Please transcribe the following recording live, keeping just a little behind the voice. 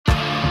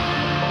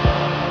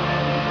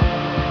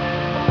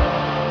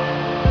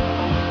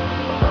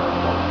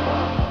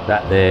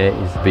That there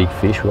is big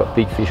fish. We've got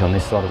big fish on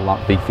this side of the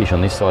lump, big fish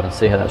on this side, and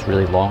see how that's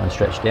really long and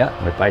stretched out?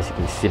 We're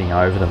basically sitting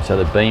over them, so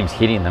the beam's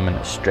hitting them and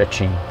it's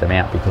stretching them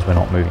out because we're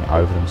not moving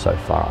over them so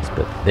fast,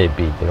 but they're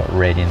big, they've got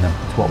red in them.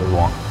 It's what we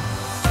want.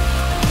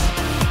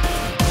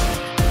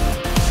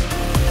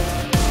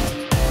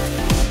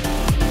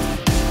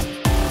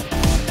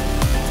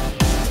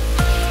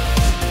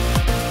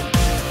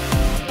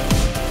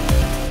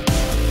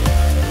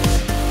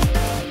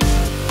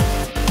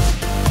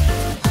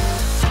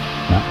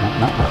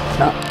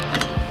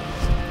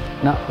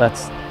 No,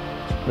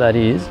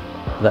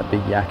 that big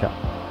yakka.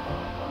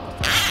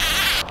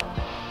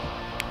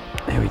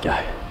 There we go,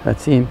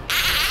 that's him.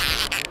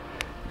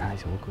 No,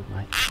 he's all good,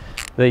 mate.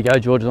 There you go,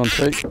 George is on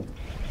 2.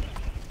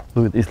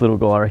 Look at this little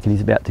guy, I reckon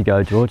he's about to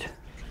go, George.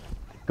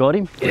 Got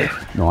him? Yeah.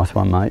 Nice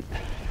one, mate.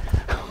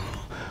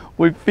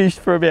 We've fished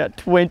for about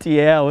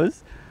 20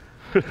 hours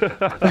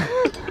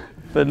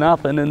for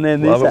nothing, and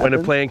then this Love it happens.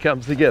 when a plan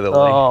comes together, Lee.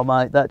 Oh,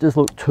 mate, that just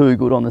looked too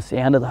good on the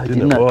sounder though,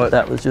 didn't it? Right?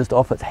 That was just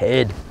off its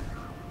head.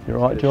 You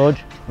right,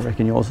 George? I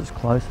reckon yours is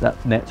close.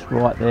 That net's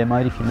right there,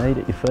 mate, if you need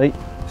it, your feet.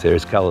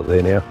 Sarah's colour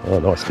there now. Oh,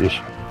 nice fish.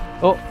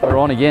 Oh, we're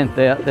on again.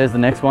 There's the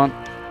next one.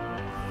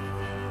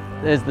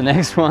 There's the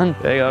next one.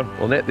 Hang on,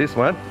 we'll net this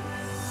one.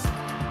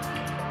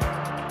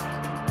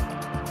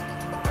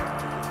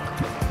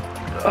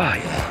 Oh,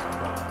 yeah.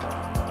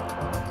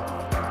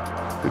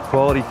 Good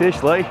quality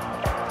fish, Lee.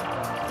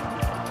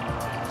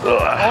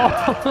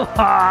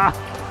 Oh.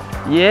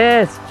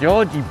 Yes,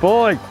 Georgie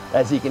boy.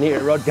 As you can hear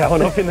a rod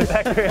going off in the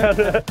background.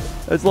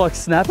 It's like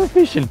snapper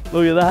fishing.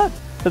 Look at that.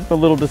 That's a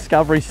little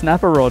Discovery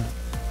snapper rod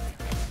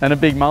and a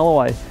big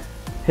Mulloway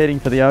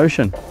heading for the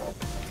ocean.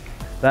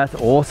 That's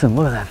awesome.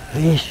 Look at that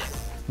fish.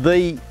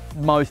 The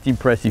most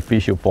impressive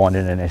fish you'll find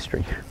in an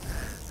estuary.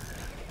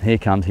 Here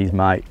comes his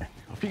mate.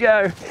 Off you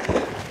go.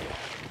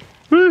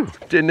 Woo,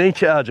 didn't need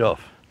charge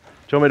off.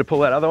 Do you want me to pull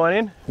that other one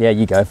in? Yeah,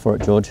 you go for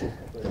it, George.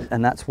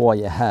 And that's why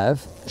you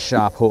have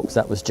sharp hooks.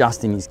 That was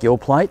just in his gill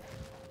plate.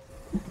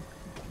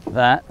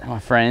 That, my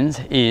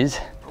friends, is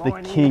the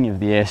king of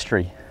the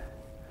estuary.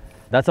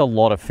 That's a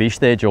lot of fish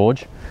there,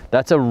 George.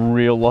 That's a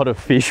real lot of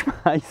fish,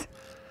 mate.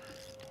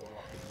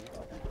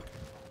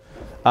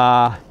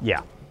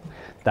 Yeah,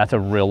 that's a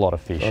real lot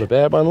of fish. Not a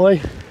bad one,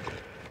 Lee.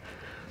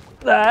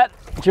 That,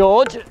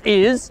 George,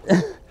 is...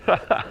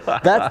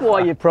 That's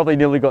why you probably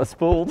nearly got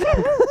spooled.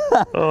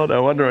 Oh,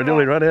 no wonder I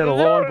nearly ran out of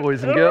line,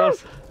 boys and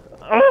girls.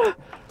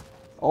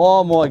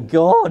 Oh my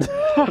God.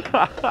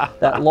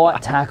 That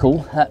light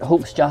tackle, that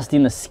hook's just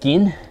in the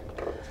skin.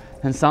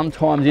 And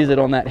sometimes is it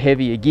on that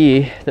heavier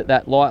gear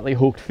that lightly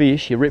hooked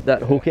fish, you rip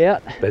that hook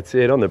out. That's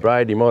it, on the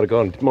braid he might have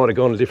gone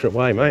a different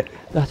way, mate.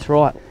 That's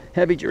right.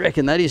 How big do you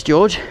reckon that is,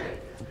 George?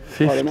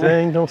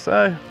 15 or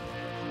so.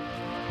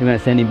 You want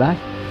to send him back?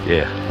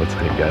 Yeah, let's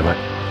let him go, mate.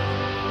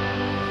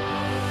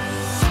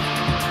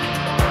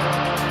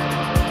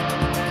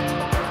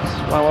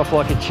 Swam off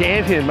like a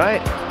champion,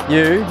 mate.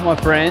 You, my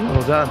friend,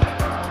 Well done.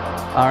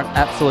 are an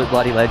absolute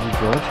bloody legend,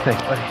 George.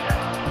 Thanks, buddy.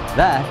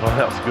 That, Oh,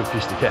 that was a good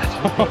fish to catch.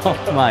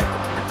 mate,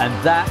 and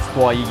that's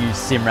why you use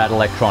Simrad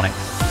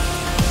electronics.